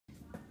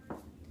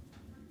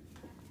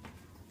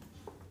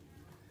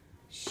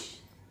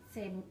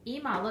Say,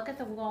 Ema, look at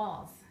the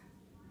walls.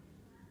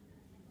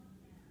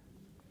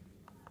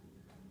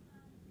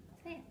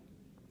 Say it.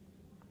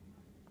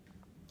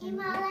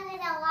 Ema, look at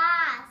the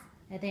walls.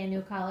 Are they a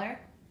new color?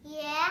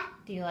 Yeah.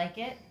 Do you like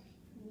it?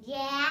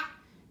 Yeah.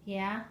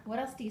 Yeah? What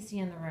else do you see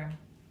in the room?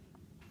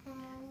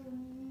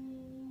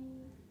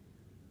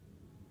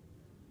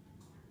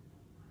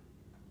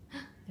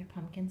 There are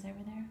pumpkins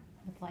over there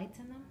with lights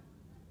in them?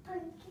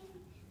 Pumpkin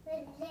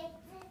with legs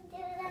into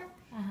them.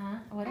 Uh-huh.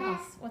 What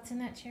else? What's in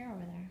that chair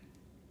over there?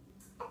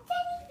 A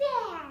teddy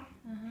bear.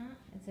 Uh-huh.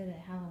 Is it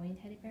a Halloween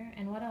teddy bear?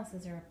 And what else?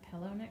 Is there a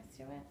pillow next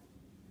to it?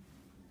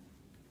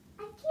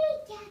 A kitty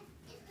cat.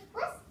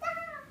 What's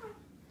that?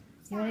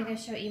 You want to go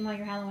show Ema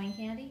your Halloween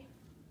candy?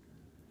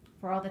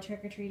 For all the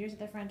trick-or-treaters at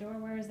the front door?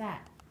 Where is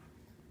that?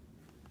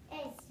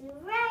 It's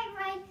right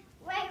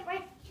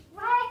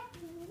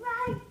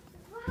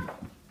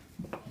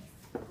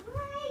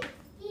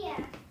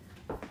here.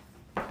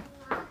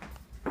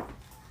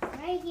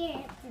 Right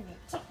here to the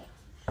chicken.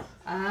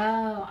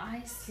 Oh,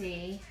 I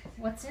see.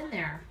 What's in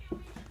there?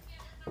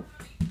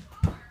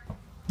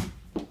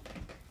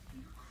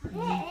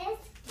 This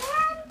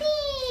candy.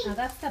 Oh,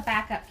 that's the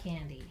backup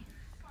candy.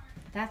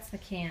 That's the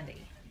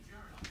candy.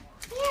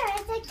 Here,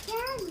 it's a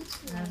candy.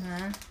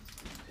 Uh-huh.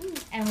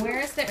 And where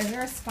is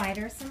there a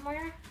spider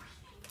somewhere?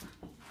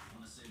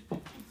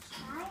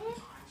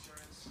 Spider?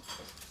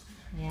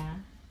 Yeah.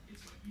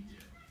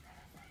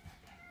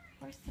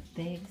 Where's the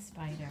big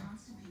spider?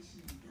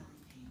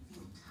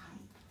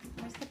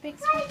 Where's the big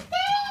spider? Right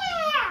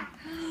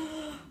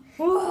there.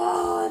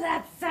 Whoa,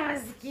 that's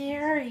so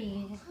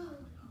scary.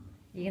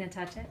 You gonna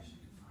touch it?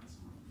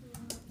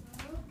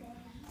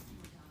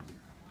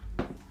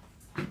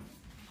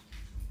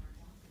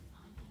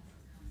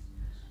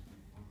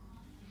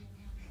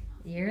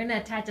 You're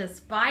gonna touch a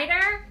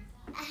spider?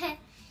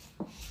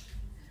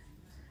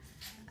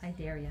 I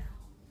dare you.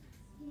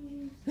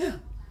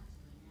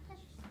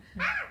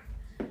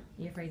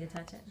 You afraid to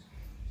touch it?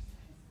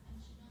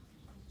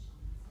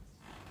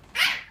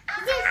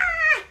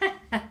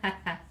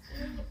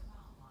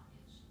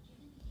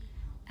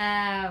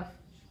 Oh,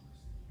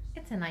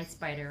 it's a nice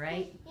spider,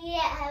 right?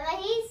 Yeah, but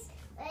he's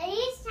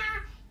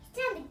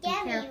trying to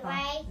get Be me, careful.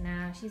 right?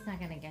 No, she's not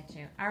gonna get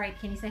you. All right,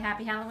 can you say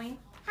Happy Halloween?